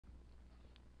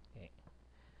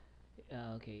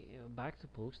Okay, back to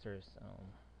posters.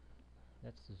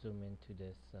 Let's zoom into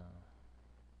this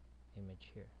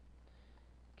image here.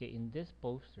 Okay, in this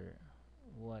poster,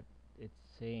 what it's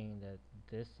saying that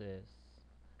this is,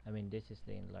 this is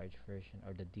the enlarged version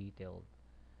or the detailed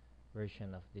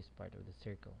version of this part of the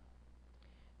circle.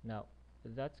 Now,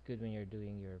 that's good when you're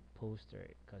doing your poster,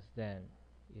 because then,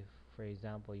 if for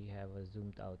example you have a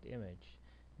zoomed out image,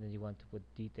 then you want to put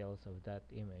details of that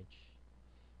image,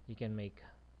 you can make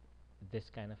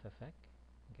this kind of effect.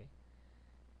 Okay,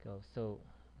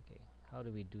 okay, how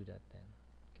do we do that then?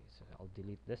 Okay, so I'll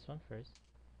delete this one first,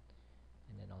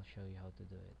 and then I'll show you how to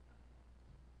do it.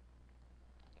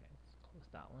 Okay, let's close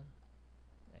that one.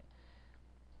 Right.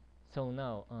 So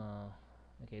now,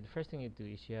 okay, the first thing you do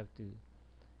is you have to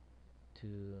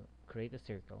create a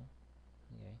circle,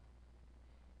 okay,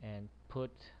 and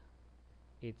put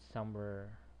it somewhere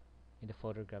in the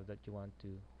photograph that you want to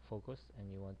focus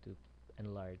and you want to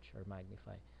enlarge or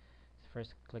magnify. So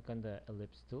first, click on the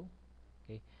ellipse tool.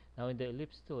 Okay, now in the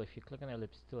ellipse tool, if you click on the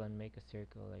ellipse tool and make a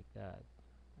circle like that,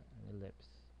 an ellipse,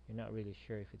 you're not really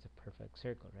sure if it's a perfect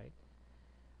circle, right?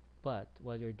 But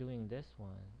while you're doing this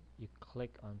one, you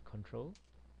click on control,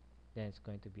 then it's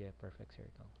going to be a perfect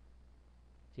circle.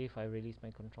 See, if I release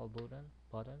my control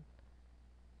button,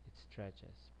 it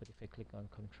stretches. But if I click on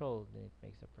control, then it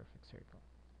makes a perfect circle.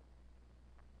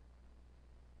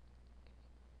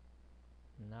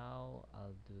 Now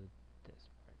I'll do this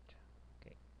part.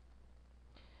 Okay.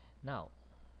 Now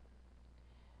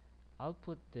I'll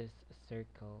put this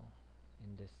circle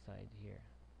in this side here.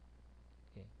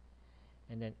 Okay.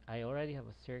 And then I already have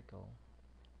a circle.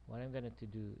 What I'm going to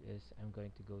do is I'm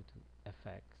going to go to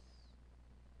effects.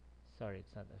 Sorry,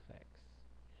 it's not effects.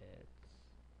 It's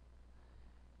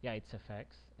it's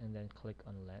effects, and then click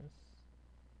on lens.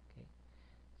 Okay.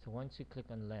 So once you click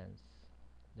on lens,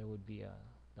 there would be a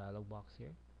dialog box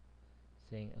here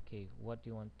saying, okay, what do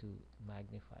you want to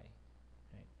magnify,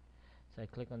 right? So I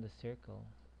click on the circle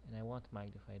and I want to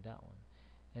magnify that one,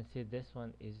 and see, this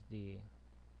one is the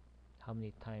how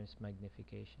many times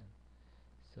magnification.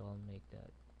 So I'll make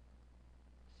that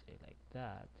say like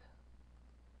that.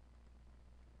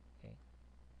 Okay,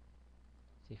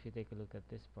 so if you take a look at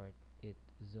this part, it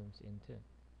zooms into.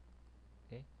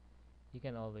 Okay, you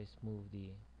can always move the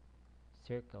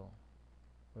circle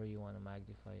where you want to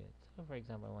magnify it. So for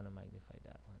example, I want to magnify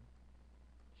that one,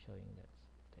 showing that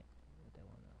thing that I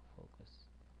want to focus.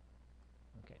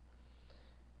 Okay,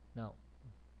 now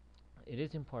it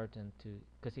is important to,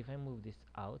 because if I move this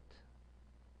out,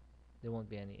 there won't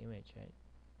be any image, right?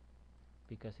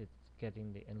 Because it's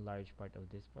getting the enlarged part of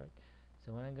this part.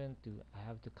 So what I'm going to do, I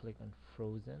have to click on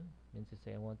frozen, means to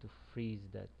say I want to freeze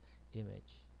that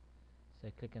image. So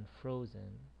I click on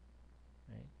frozen,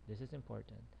 right? This is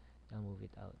important. I'll move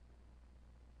it out.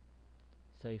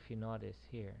 So if you notice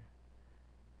here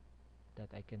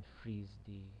that I can freeze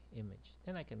the image,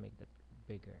 then I can make that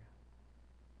bigger,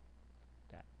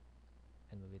 that,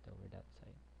 and move it over that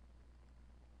side.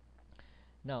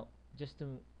 Now, just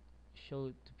to show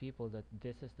to people that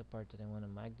this is the part that I want to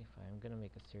magnify, I'm going to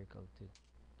make a circle too.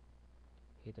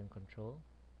 Hit on control,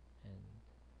 and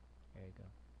there you go.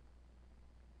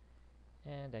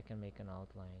 And I can make an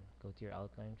outline. Go to your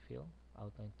outline field,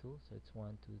 outline tool. So it's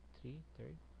 1, 2, 3,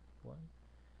 third one,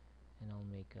 and I'll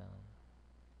make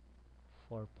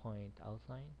a 4-point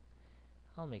outline.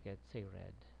 I'll make it say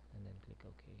red, and then click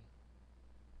OK.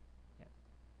 Yeah.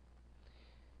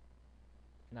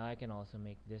 Now I can also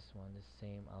make this one the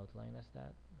same outline as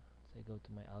that. So I go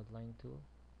to my outline tool.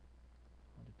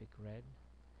 I want to pick red,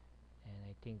 and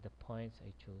I think the points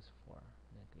I chose 4.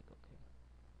 And then click OK.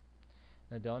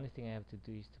 Now the only thing I have to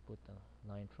do is to put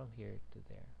a line from here to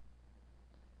there.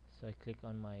 So I click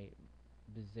on my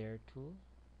Bezier tool.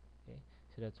 Okay,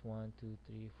 so that's 1, 2,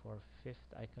 3, 4,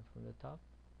 5th icon from the top.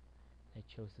 I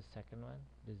chose the second one,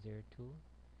 Bezier tool,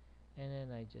 and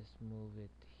then I just move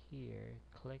it here,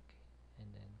 click, and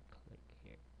then click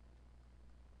here.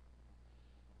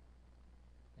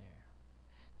 There.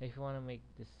 Now if you want to make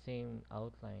the same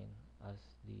outline as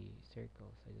the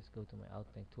circles, I just go to my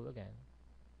outline tool again,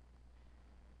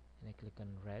 and I click on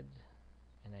red,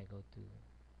 and I go to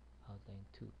outline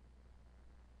 2.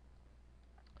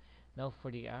 Now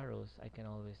for the arrows, I can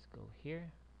always go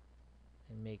here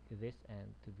and make this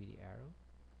end to be the arrow.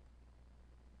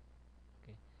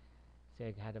 Okay,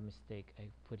 say I had a mistake, I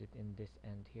put it in this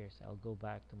end here, so I'll go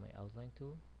back to my outline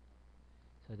tool.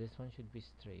 So this one should be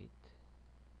straight,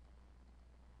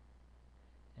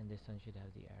 and this one should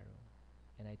have the arrow,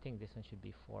 and I think this one should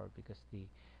be 4 because the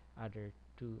other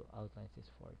 2 outlines is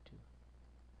 4 too.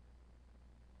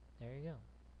 There you go.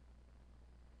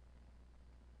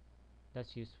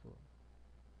 That's useful,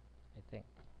 I thing.